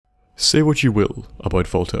Say what you will about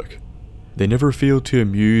Vault-Tec. They never fail to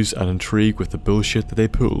amuse and intrigue with the bullshit that they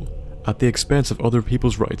pull at the expense of other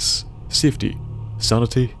people's rights, safety,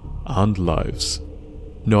 sanity, and lives.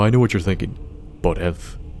 Now I know what you're thinking, but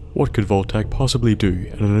Eth, what could Vault-Tec possibly do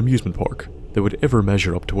in an amusement park that would ever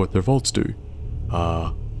measure up to what their vaults do?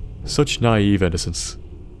 Ah, such naive innocence.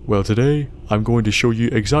 Well, today I'm going to show you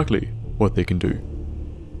exactly what they can do.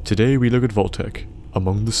 Today we look at Vault-Tec,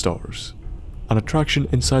 Among the Stars, an attraction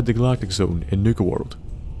inside the Galactic zone in Nuka world.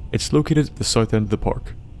 It's located at the south end of the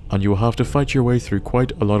park, and you will have to fight your way through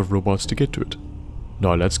quite a lot of robots to get to it.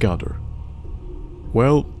 Now let's gander.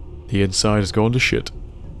 Well, the inside has gone to shit,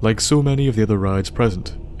 like so many of the other rides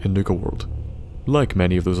present in Nuka world. Like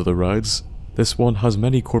many of those other rides, this one has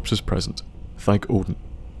many corpses present, thank Odin.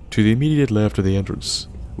 To the immediate left of the entrance,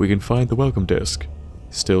 we can find the welcome desk.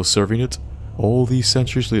 Still serving it, all these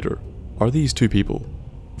centuries later, are these two people,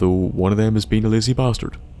 though one of them is being a lazy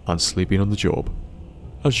bastard and sleeping on the job.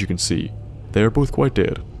 As you can see, they are both quite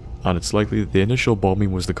dead, and it's likely that the initial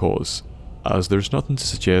bombing was the cause, as there's nothing to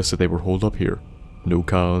suggest that they were holed up here, no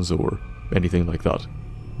cans or anything like that,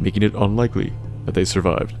 making it unlikely that they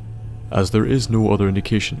survived, as there is no other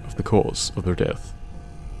indication of the cause of their death.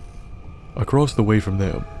 Across the way from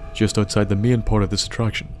them, just outside the main part of this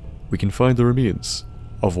attraction, we can find the remains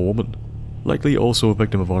of a woman, likely also a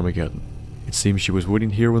victim of Armageddon. It seems she was waiting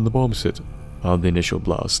here when the bombs hit, and the initial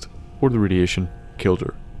blast, or the radiation, killed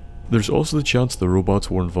her. There's also the chance the robots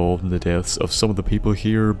were involved in the deaths of some of the people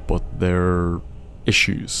here, but their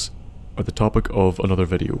issues are the topic of another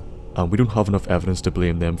video, and we don't have enough evidence to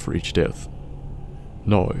blame them for each death.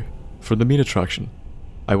 Now, for the main attraction,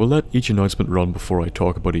 I will let each announcement run before I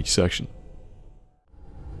talk about each section.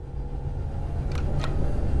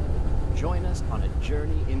 Join us on a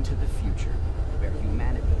journey into the future, where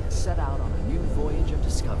humanity has set out on a new voyage of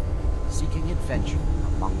discovery, seeking adventure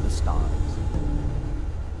among the stars.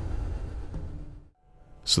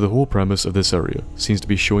 So the whole premise of this area seems to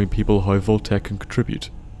be showing people how Vault-Tec can contribute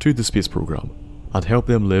to the space program and help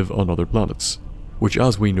them live on other planets, which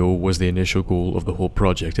as we know was the initial goal of the whole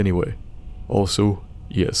project anyway. Also,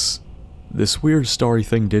 yes, this weird starry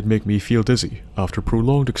thing did make me feel dizzy after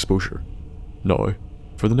prolonged exposure. Now,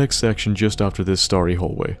 for the next section just after this starry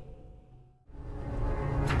hallway.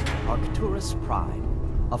 Arcturus I,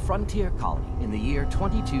 a frontier colony in the year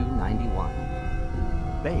 2291.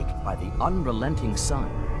 Baked by the unrelenting sun,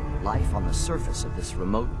 life on the surface of this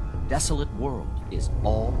remote, desolate world is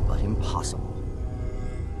all but impossible.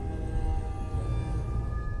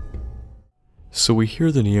 So we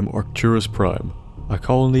hear the name Arcturus I, a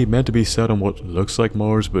colony meant to be set on what looks like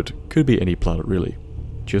Mars but could be any planet really,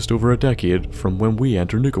 just over a decade from when we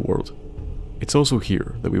enter Nuka world. It's also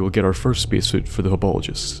here that we will get our first spacesuit for the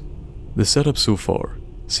hobologists. The setup so far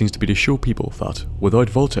seems to be to show people that, without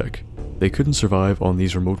Vault-Tec, they couldn't survive on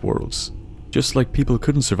these remote worlds, just like people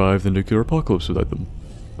couldn't survive the nuclear apocalypse without them.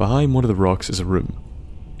 Behind one of the rocks is a room.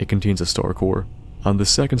 It contains a star core, and the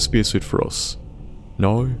second spacesuit for us.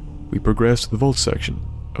 Now, we progress to the vault section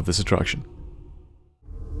of this attraction.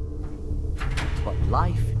 But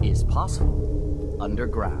life is possible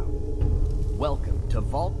underground. Welcome to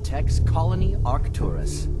Vault-Tec's colony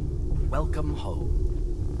Arcturus. Welcome home.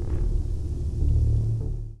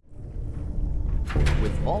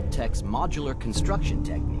 With Vault-Tec's modular construction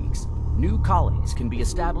techniques, new colonies can be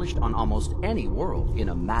established on almost any world in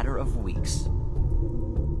a matter of weeks.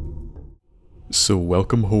 So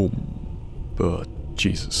welcome home. But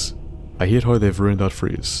Jesus, I hate how they've ruined that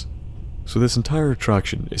phrase. So this entire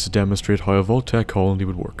attraction is to demonstrate how a Vault-Tec colony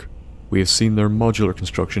would work. We have seen their modular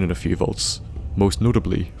construction in a few vaults, most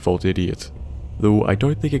notably Vault 88, though I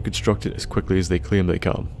doubt they can construct it as quickly as they claim they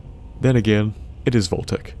can. Then again, it is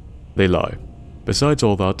Vault-Tec. They lie. Besides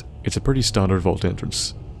all that, it's a pretty standard vault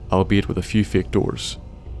entrance, albeit with a few fake doors.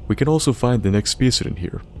 We can also find the next spacesuit in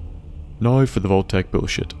here. Now for the Vault-Tec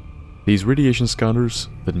bullshit. These radiation scanners,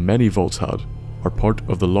 that many vaults had, are part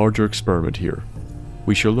of the larger experiment here.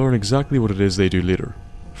 We shall learn exactly what it is they do later.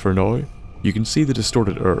 For now, you can see the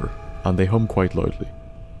distorted air, and they hum quite loudly.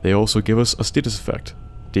 They also give us a status effect,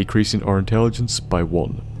 decreasing our intelligence by 1,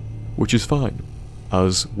 which is fine,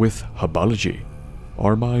 as with habology,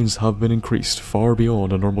 our minds have been increased far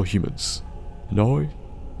beyond a normal human's. Now,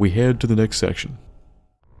 we head to the next section.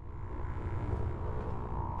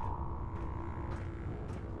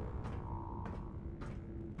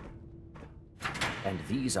 And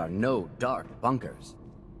these are no dark bunkers.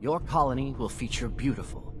 Your colony will feature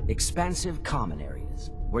beautiful, expansive common areas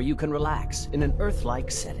where you can relax in an Earth-like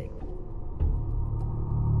setting.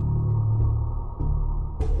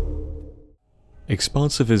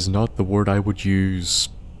 Expansive is not the word I would use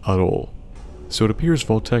at all. so it appears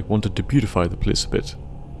Vault-Tec wanted to beautify the place a bit,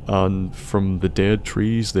 and from the dead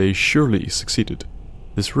trees they surely succeeded.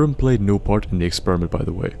 This room played no part in the experiment, by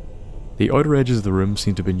the way. The outer edges of the room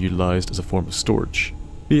seem to have been utilised as a form of storage,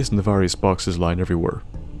 based on the various boxes lying everywhere.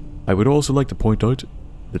 I would also like to point out,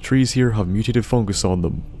 the trees here have mutated fungus on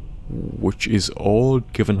them, which is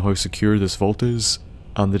odd given how secure this vault is,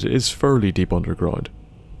 and that it is fairly deep underground.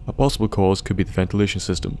 A possible cause could be the ventilation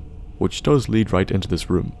system, which does lead right into this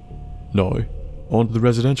room. Now, on to the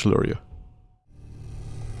residential area.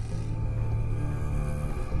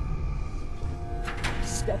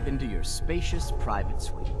 Step into your spacious private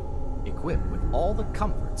suite, equipped with all the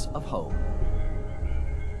comforts of home.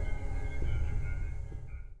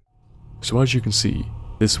 So as you can see,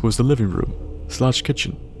 this was the living room /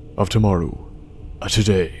 kitchen of tomorrow.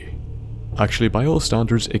 Today. Actually, by all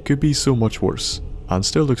standards, it could be so much worse, and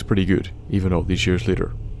still looks pretty good, even all these years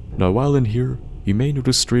later. Now while in here, you may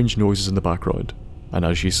notice strange noises in the background, and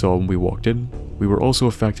as you saw when we walked in, we were also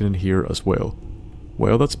affected in here as well.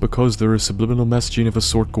 Well, that's because there is subliminal messaging of a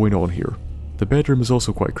sort going on here. The bedroom is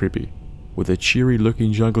also quite creepy, with a cheery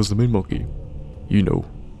looking Jangles the Moon Monkey. You know,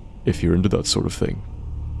 if you're into that sort of thing.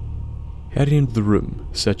 Heading into the room,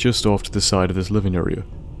 set just off to the side of this living area,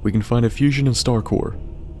 we can find a fusion and star core,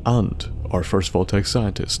 and our first Vault-Tec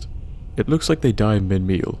scientist. It looks like they died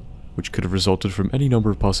mid-meal, which could have resulted from any number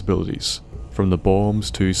of possibilities, from the bombs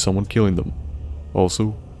to someone killing them.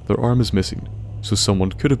 Also, their arm is missing, so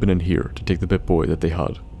someone could have been in here to take the Bit-Boy that they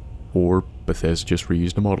had, or Bethesda just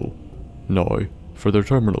reused a model. Now, for their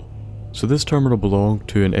terminal. So this terminal belonged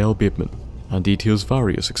to an L. Bateman, and details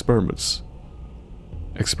various experiments.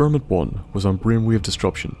 Experiment 1 was on brainwave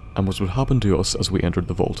disruption, and was what happened to us as we entered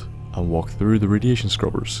the vault, and walked through the radiation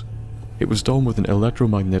scrubbers. It was done with an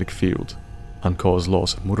electromagnetic field, and caused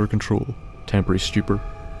loss of motor control, temporary stupor,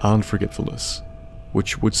 and forgetfulness,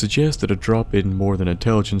 which would suggest that a drop in more than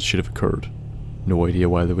intelligence should have occurred. No idea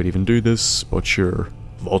why they would even do this, but sure.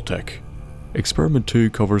 Vault-Tec. Experiment 2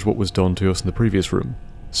 covers what was done to us in the previous room,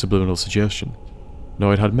 Subliminal Suggestion.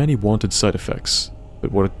 Now it had many wanted side effects,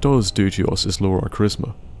 but what it does do to us is lower our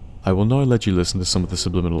charisma. I will now let you listen to some of the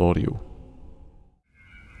subliminal audio.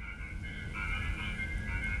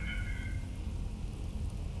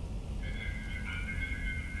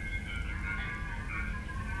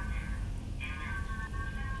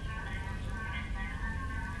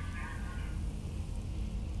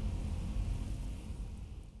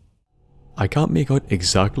 I can't make out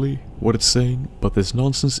exactly what it's saying, but this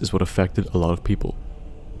nonsense is what affected a lot of people.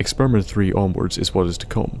 Experiment 3 onwards is what is to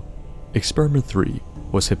come. Experiment 3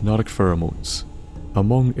 was hypnotic pheromones.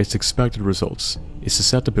 Among its expected results is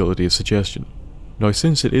susceptibility of suggestion. Now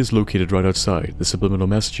since it is located right outside the subliminal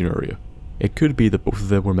messaging area, it could be that both of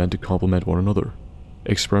them were meant to complement one another.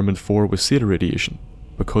 Experiment 4 was Theta Radiation,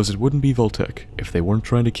 because it wouldn't be Vault-Tec if they weren't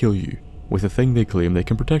trying to kill you with a thing they claim they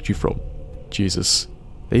can protect you from. Jesus.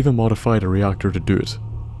 They even modified a reactor to do it.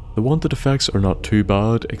 The wanted effects are not too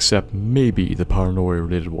bad, except maybe the paranoia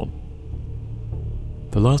related one.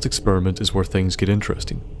 The last experiment is where things get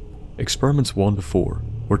interesting. Experiments 1 to 4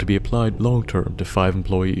 were to be applied long term to 5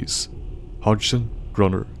 employees: Hodgson,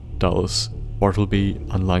 Grunner, Dallas, Bartleby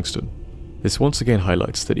and Langston. This once again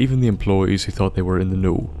highlights that even the employees who thought they were in the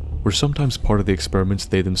know were sometimes part of the experiments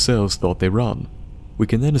they themselves thought they ran. We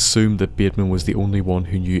can then assume that Bateman was the only one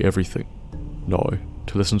who knew everything. Now,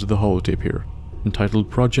 to listen to the holotape here, entitled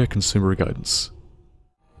Project Consumer Guidance.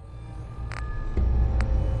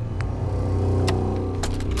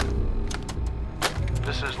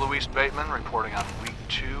 This is Luis Bateman reporting on week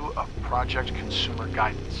 2 of Project Consumer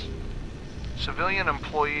Guidance. Civilian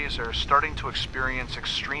employees are starting to experience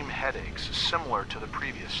extreme headaches similar to the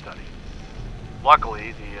previous study.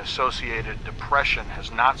 Luckily, the associated depression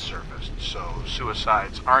has not surfaced, so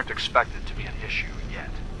suicides aren't expected to be an issue yet.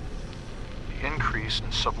 The increase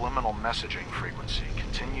in subliminal messaging frequency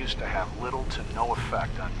continues to have little to no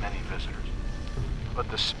effect on many visitors.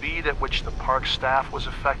 But the speed at which the park staff was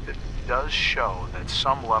affected does show that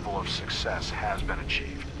some level of success has been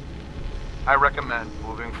achieved. I recommend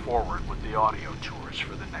moving forward with the audio tours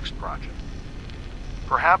for the next project.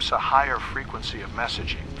 Perhaps a higher frequency of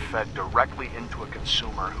messaging fed directly into a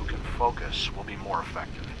consumer who can focus will be more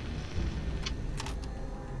effective.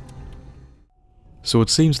 So it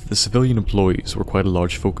seems that the civilian employees were quite a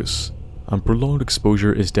large focus, and prolonged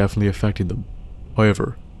exposure is definitely affecting them.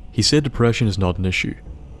 However, he said depression is not an issue.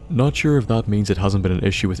 Not sure if that means it hasn't been an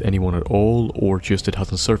issue with anyone at all, or just it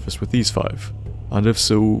hasn't surfaced with these 5. And if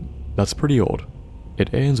so, that's pretty odd.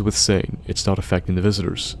 It ends with saying it's not affecting the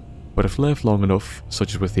visitors, but if left long enough,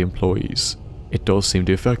 such as with the employees, it does seem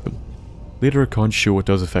to affect them. Later accounts show it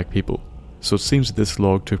does affect people, so it seems that this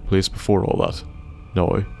log took place before all that.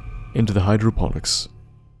 Now, into the hydroponics.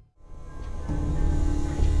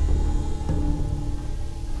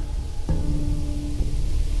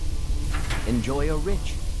 Enjoy a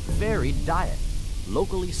rich, varied diet,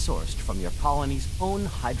 locally sourced from your colony's own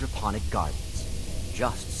hydroponic gardens.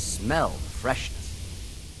 Just smell the freshness.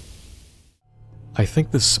 I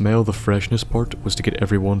think the smell the freshness part was to get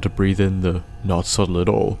everyone to breathe in the, not subtle at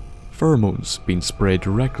all, pheromones being sprayed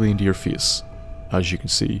directly into your face. As you can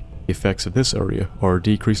see, the effects of this area are a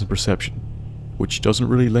decrease in perception, which doesn't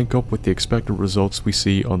really link up with the expected results we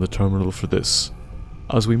see on the terminal for this.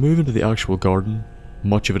 As we move into the actual garden,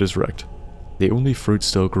 much of it is wrecked. The only fruit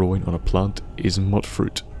still growing on a plant is mud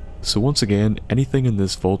fruit, so once again anything in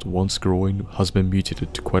this vault once growing has been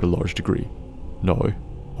mutated to quite a large degree. Now,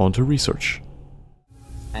 on to research.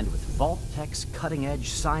 And with Vault-Tec's cutting-edge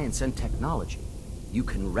science and technology, you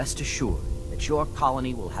can rest assured that your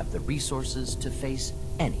colony will have the resources to face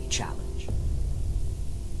any challenge.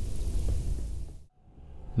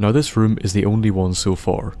 Now this room is the only one so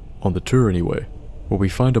far, on the tour anyway, where we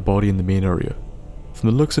find a body in the main area.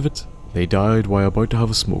 From the looks of it, they died while about to have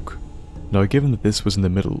a smoke. Now given that this was in the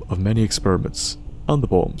middle of many experiments, and the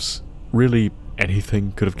bombs, really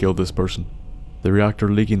anything could have killed this person. The reactor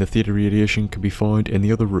leaking the Theta Radiation can be found in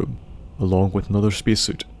the other room, along with another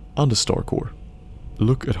spacesuit and a star core.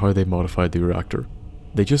 Look at how they modified the reactor.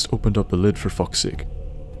 They just opened up the lid for fuck's sake.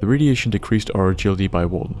 The radiation decreased our agility by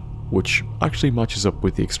 1, which actually matches up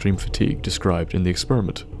with the extreme fatigue described in the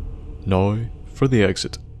experiment. Now, for the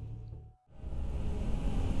exit.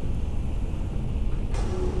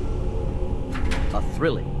 A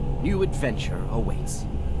thrilling new adventure awaits.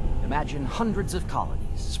 Imagine hundreds of colonies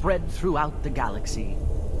spread throughout the galaxy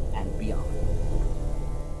and beyond.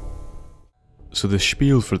 So the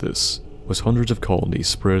spiel for this was hundreds of colonies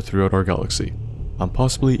spread throughout our galaxy, and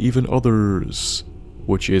possibly even others,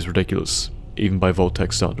 which is ridiculous, even by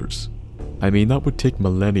Vault-Tec standards. I mean, that would take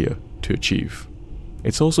millennia to achieve.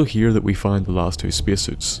 It's also here that we find the last 2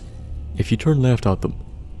 spacesuits. If you turn left at them,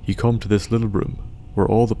 you come to this little room where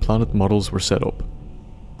all the planet models were set up.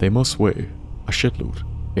 They must weigh a shitload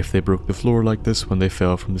if they broke the floor like this when they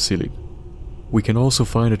fell from the ceiling. We can also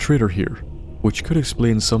find a traitor here, which could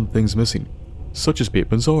explain some things missing, such as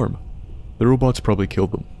Bateman's arm. The robots probably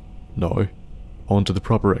killed them. Now, on to the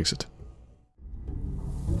proper exit.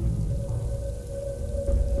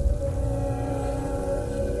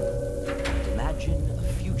 Imagine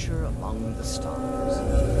a future among the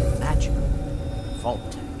stars. Magical.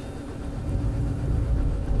 Vault-Tec.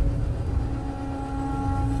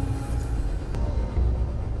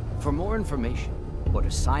 For more information, or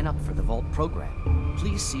to sign up for the Vault program,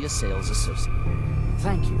 please see a sales associate.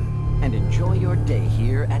 Thank you, and enjoy your day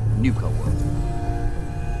here at Nuka World.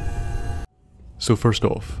 So first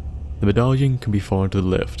off, the medallion can be found to the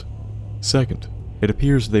left. Second, it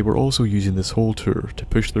appears they were also using this whole tour to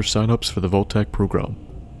push their sign-ups for the Vault-Tec program.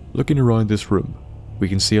 Looking around this room, we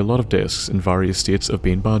can see a lot of desks in various states of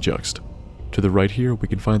being badge-axed. To the right here, we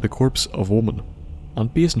can find the corpse of a woman,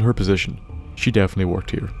 and based on her position, she definitely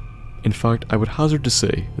worked here. In fact, I would hazard to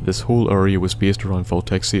say that this whole area was based around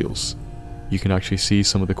Vault-Tec seals. You can actually see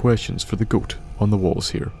some of the questions for the goat on the walls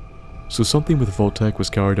here. So something with Vault-Tec was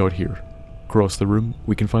carried out here. Across the room,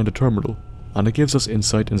 we can find a terminal, and it gives us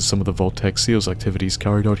insight into some of the Vault-Tec sales activities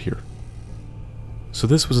carried out here. So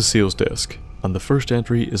this was a sales desk, and the first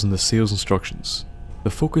entry is in the sales instructions. The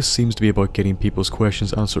focus seems to be about getting people's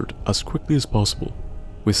questions answered as quickly as possible,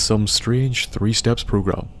 with some strange 3 steps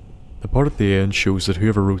program. The part at the end shows that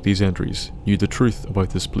whoever wrote these entries knew the truth about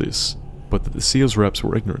this place, but that the sales reps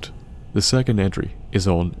were ignorant. The second entry is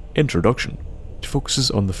on Introduction. It focuses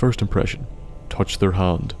on the first impression. Touch their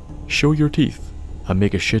hand, show your teeth, and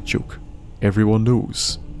make a shit joke. Everyone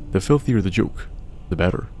knows, the filthier the joke, the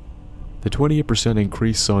better. The 28%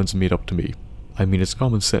 increase sounds made up to me. I mean, it's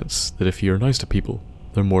common sense that if you're nice to people,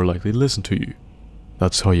 they're more likely to listen to you.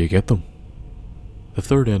 That's how you get them. The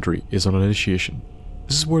third entry is on Initiation.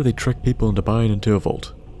 This is where they trick people into buying into a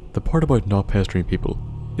vault. The part about not pestering people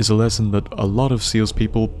is a lesson that a lot of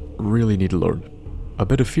salespeople really need to learn. A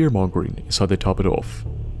bit of fear-mongering is how they top it off,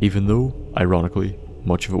 even though, ironically,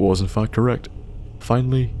 much of it was in fact correct.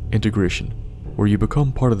 Finally, Integration, where you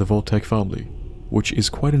become part of the Vault-Tec family, which is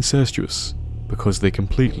quite incestuous, because they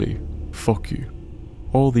completely fuck you.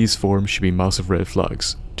 All these forms should be massive red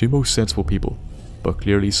flags to most sensible people, but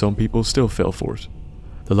clearly some people still fell for it.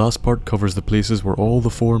 The last part covers the places where all the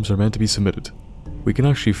forms are meant to be submitted. We can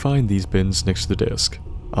actually find these bins next to the desk,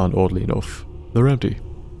 and oddly enough, they're empty.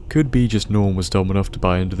 Could be just no one was dumb enough to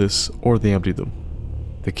buy into this, or they emptied them.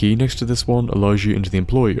 The key next to this one allows you into the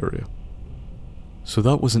employee area. So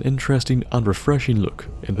that was an interesting and refreshing look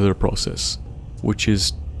into their process, which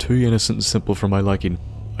is too innocent and simple for my liking.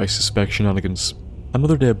 I suspect shenanigans.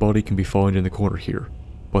 Another dead body can be found in the corner here,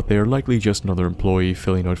 but they are likely just another employee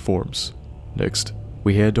filling out forms. Next,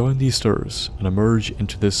 we head down these stairs and emerge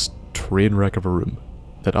into this train wreck of a room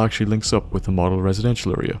that actually links up with the model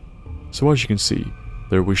residential area. So as you can see,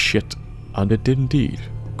 there was shit, and it did indeed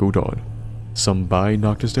go down. Some guy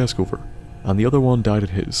knocked his desk over, and the other one died at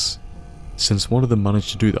his. Since one of them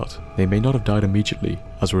managed to do that, they may not have died immediately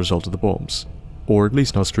as a result of the bombs, or at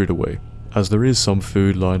least not straight away, as there is some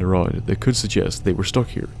food lying around that could suggest they were stuck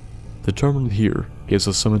here. The terminal here gives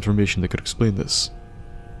us some information that could explain this.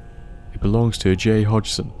 It belongs to a J.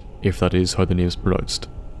 Hodgson, if that is how the name is pronounced,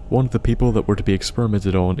 one of the people that were to be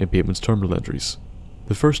experimented on in Bateman's terminal entries.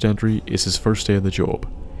 The first entry is his first day on the job.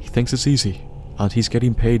 He thinks it's easy, and he's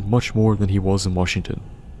getting paid much more than he was in Washington.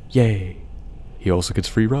 Yay! He also gets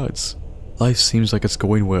free rides. Life seems like it's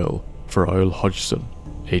going well for Isle Hodgson,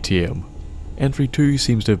 ATM. Entry 2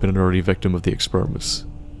 seems to have been an early victim of the experiments.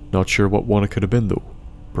 Not sure what one it could have been though.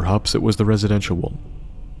 Perhaps it was the residential one.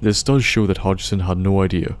 This does show that Hodgson had no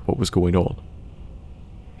idea what was going on.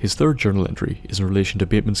 His third journal entry is in relation to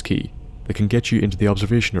Bateman's key that can get you into the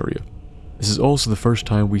observation area. This is also the first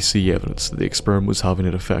time we see evidence that the experiment was having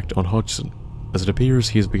an effect on Hodgson, as it appears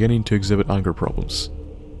he is beginning to exhibit anger problems.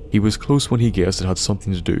 He was close when he guessed it had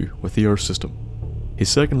something to do with the Earth system. His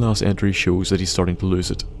second last entry shows that he's starting to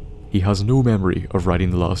lose it. He has no memory of writing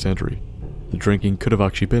the last entry. The drinking could have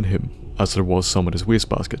actually been him, as there was some in his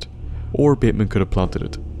wastebasket, or Bateman could have planted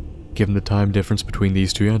it. Given the time difference between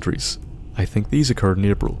these two entries, I think these occurred in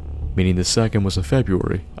April, meaning the second was in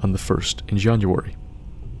February and the first in January.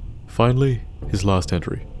 Finally, his last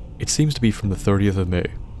entry. It seems to be from the 30th of May.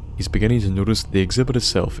 He's beginning to notice the exhibit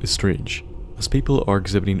itself is strange, as people are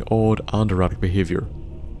exhibiting odd and erratic behaviour.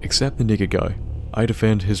 Except the naked guy, I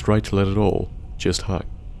defend his right to let it all just hang.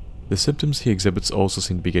 The symptoms he exhibits also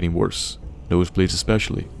seem to be getting worse, nosebleeds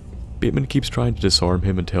especially. Bateman keeps trying to disarm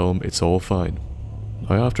him and tell him it's all fine.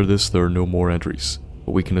 Now after this there are no more entries,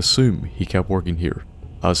 but we can assume he kept working here,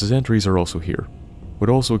 as his entries are also here. Would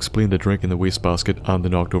also explain the drink in the wastebasket and the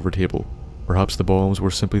knocked over table. Perhaps the bombs were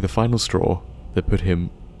simply the final straw that put him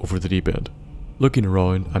over the deep end. Looking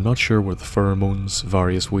around, I'm not sure where the pheromones,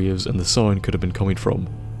 various waves and the sound could have been coming from,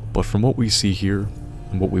 but from what we see here,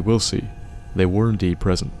 and what we will see, they were indeed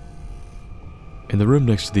present. In the room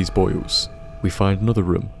next to these boyos, we find another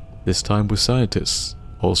room, this time with scientists,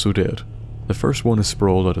 also dead. The first one is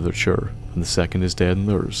sprawled out of their chair, and the second is dead in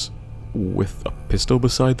theirs, with a pistol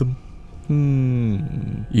beside them.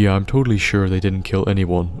 Yeah, I'm totally sure they didn't kill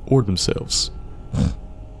anyone or themselves.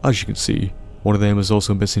 As you can see, one of them is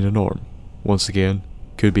also missing an arm. Once again,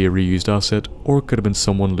 could be a reused asset, or it could have been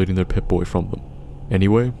someone looting their Pip-Boy from them.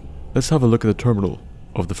 Anyway, let's have a look at the terminal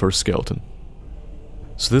of the first skeleton.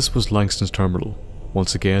 So this was Langston's terminal,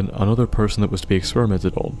 once again another person that was to be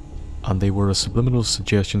experimented on, and they were a Subliminal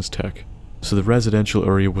Suggestions tech, so the residential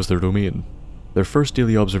area was their domain. Their first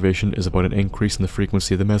daily observation is about an increase in the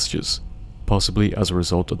frequency of the messages, possibly as a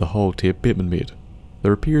result of the holotape Bateman made.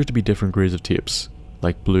 There appears to be different grades of tapes,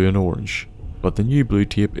 like blue and orange, but the new blue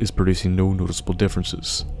tape is producing no noticeable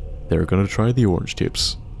differences. They're going to try the orange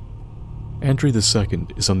tapes. Entry the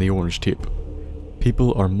second is on the orange tape.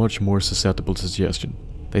 People are much more susceptible to suggestion.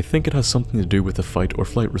 They think it has something to do with the fight or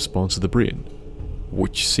flight response of the brain,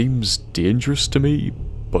 which seems dangerous to me,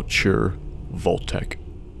 but sure, Vault-Tec.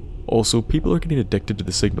 Also, people are getting addicted to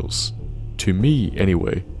the signals. To me,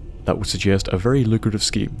 anyway, that would suggest a very lucrative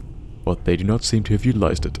scheme, but they do not seem to have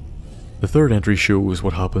utilised it. The third entry shows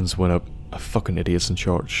what happens when a fucking idiot's in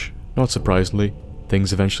charge. Not surprisingly,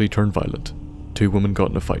 things eventually turn violent. Two women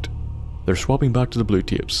got in a fight. They're swapping back to the blue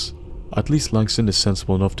tapes. At least Langston is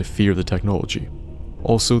sensible enough to fear the technology.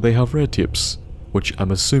 Also, they have red tapes, which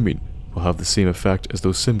I'm assuming will have the same effect as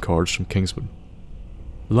those SIM cards from Kingsman.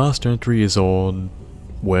 The last entry is on,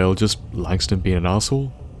 well, just Langston being an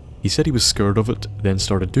asshole. He said he was scared of it, then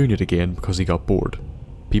started doing it again because he got bored.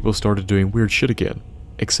 People started doing weird shit again,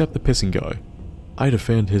 except the pissing guy. I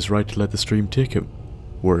defend his right to let the stream take him,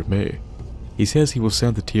 where it may. He says he will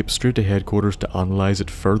send the tape straight to headquarters to analyse it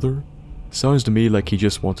further. Sounds to me like he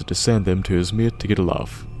just wanted to send them to his mate to get a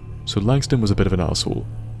laugh. So Langston was a bit of an asshole,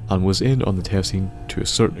 and was in on the testing to a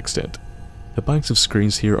certain extent. The banks of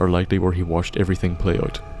screens here are likely where he watched everything play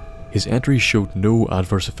out. His entries showed no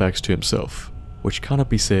adverse effects to himself, which cannot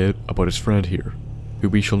be said about his friend here, who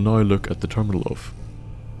we shall now look at the terminal of.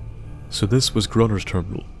 So this was Grunner's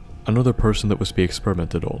terminal, another person that was to be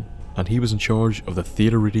experimented on, and he was in charge of the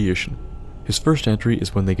Theta Radiation. His first entry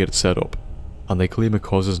is when they get it set up, and they claim it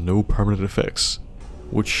causes no permanent effects,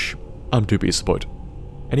 which I'm dubious about.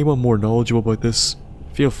 Anyone more knowledgeable about this,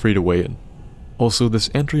 feel free to weigh in. Also, this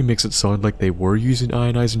entry makes it sound like they were using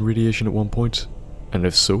ionizing radiation at one point, and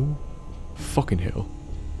if so, fucking hell.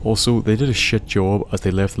 Also, they did a shit job as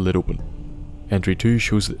they left the lid open. Entry 2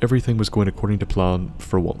 shows that everything was going according to plan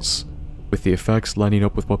for once, with the effects lining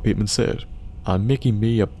up with what Bateman said, and making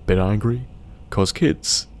me a bit angry, cause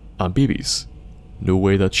kids, and babies, no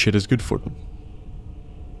way that shit is good for them.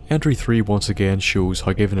 Entry 3 once again shows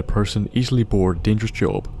how giving a person easily bored a dangerous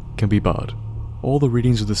job can be bad. All the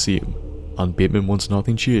readings are the same, and Bateman wants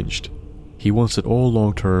nothing changed. He wants it all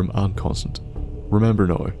long term and constant. Remember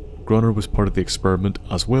now, Grunner was part of the experiment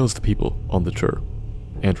as well as the people on the tour.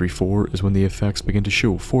 Entry 4 is when the effects begin to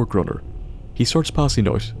show for Grunner. He starts passing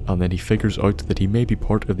out, and then he figures out that he may be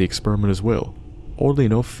part of the experiment as well. Oddly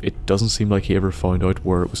enough, it doesn't seem like he ever found out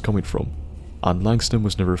where it was coming from, and Langston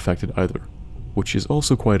was never affected either, which is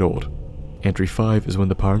also quite odd. Entry 5 is when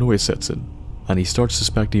the paranoia sets in, and he starts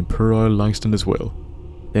suspecting poor old Langston as well.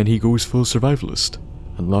 Then he goes full survivalist,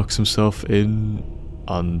 and locks himself in,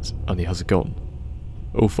 and he has a gun.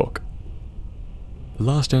 Oh fuck. The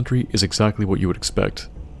last entry is exactly what you would expect,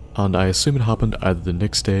 and I assume it happened either the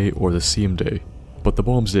next day or the same day, but the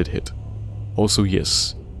bombs did hit. Also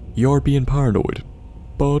yes, you are being paranoid,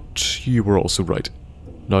 but you were also right.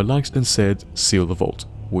 Now Langston said seal the vault,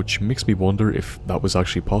 which makes me wonder if that was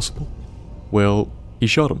actually possible. Well, he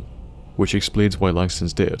shot him, which explains why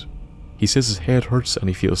Langston's dead. He says his head hurts and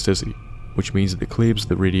he feels dizzy, which means that the claims that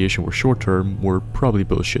the radiation were short term were probably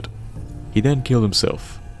bullshit. He then killed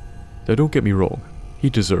himself. Now don't get me wrong, he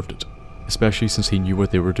deserved it, especially since he knew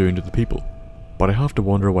what they were doing to the people. But I have to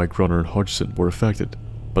wonder why Grunner and Hodgson were affected,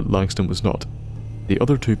 but Langston was not. The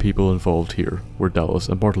other two people involved here were Dallas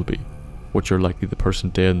and Bartleby, which are likely the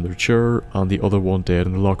person dead in their chair and the other one dead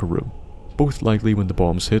in the locker room, both likely when the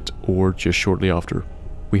bombs hit or just shortly after.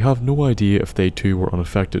 We have no idea if they too were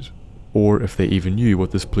unaffected, or if they even knew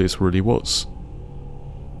what this place really was.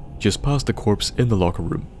 Just past the corpse in the locker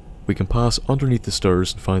room, we can pass underneath the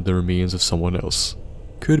stairs and find the remains of someone else.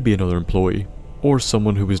 Could be another employee, or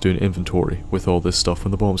someone who was doing inventory with all this stuff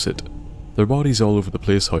when the bombs hit. There are bodies all over the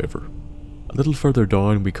place however. A little further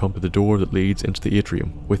down we come to the door that leads into the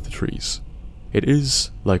atrium with the trees. It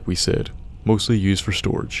is, like we said, mostly used for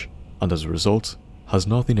storage, and as a result, has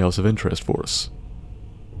nothing else of interest for us.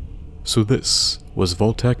 So this was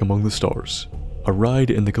Vault-Tec Among the Stars, a ride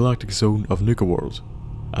in the galactic zone of Nuka World.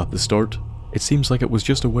 At the start, it seems like it was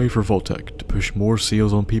just a way for Vault-Tec to push more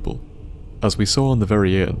seals on people. As we saw in the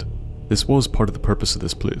very end, this was part of the purpose of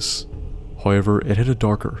this place. However, it had a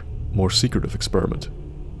darker, more secretive experiment,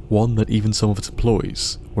 one that even some of its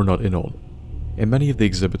employees were not in on. In many of the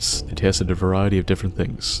exhibits, they tested a variety of different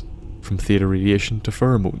things, from theta radiation to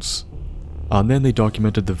pheromones, and then they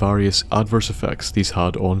documented the various adverse effects these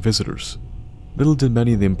had on visitors. Little did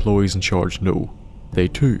many of the employees in charge know, they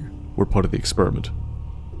too were part of the experiment.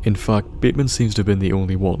 In fact, Bateman seems to have been the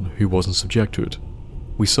only one who wasn't subject to it.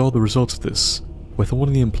 We saw the results of this, with one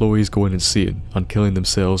of the employees going insane and killing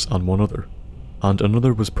themselves and one other, and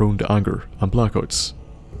another was prone to anger and blackouts.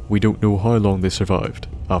 We don't know how long they survived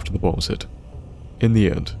after the bombs hit. In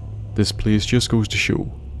the end, this place just goes to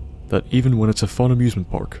show that even when it's a fun amusement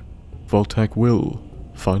park, Vault-Tec will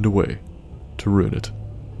find a way to ruin it.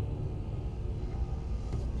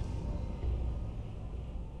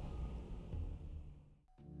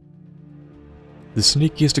 The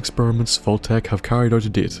sneakiest experiments Vault-Tec have carried out to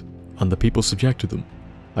date, and the people subject to them.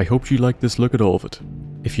 I hope you liked this look at all of it.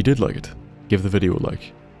 If you did like it, give the video a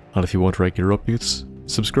like, and if you want regular updates,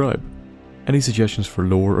 subscribe. Any suggestions for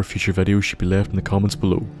lore or future videos should be left in the comments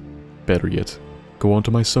below. Better yet, go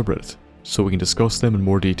onto my subreddit so we can discuss them in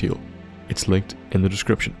more detail. It's linked in the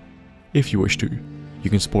description. If you wish to, you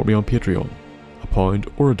can support me on Patreon.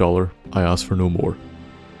 £1 or $1, I ask for no more.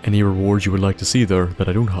 Any rewards you would like to see there that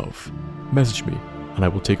I don't have, message me and I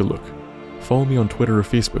will take a look. Follow me on Twitter or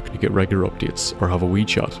Facebook to get regular updates or have a wee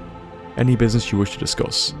chat. Any business you wish to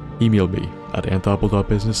discuss, email me at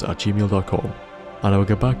thenthapple.business@gmail.com and I will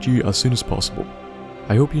get back to you as soon as possible.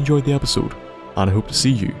 I hope you enjoyed the episode, and I hope to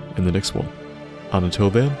see you in the next one. And until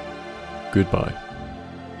then, goodbye.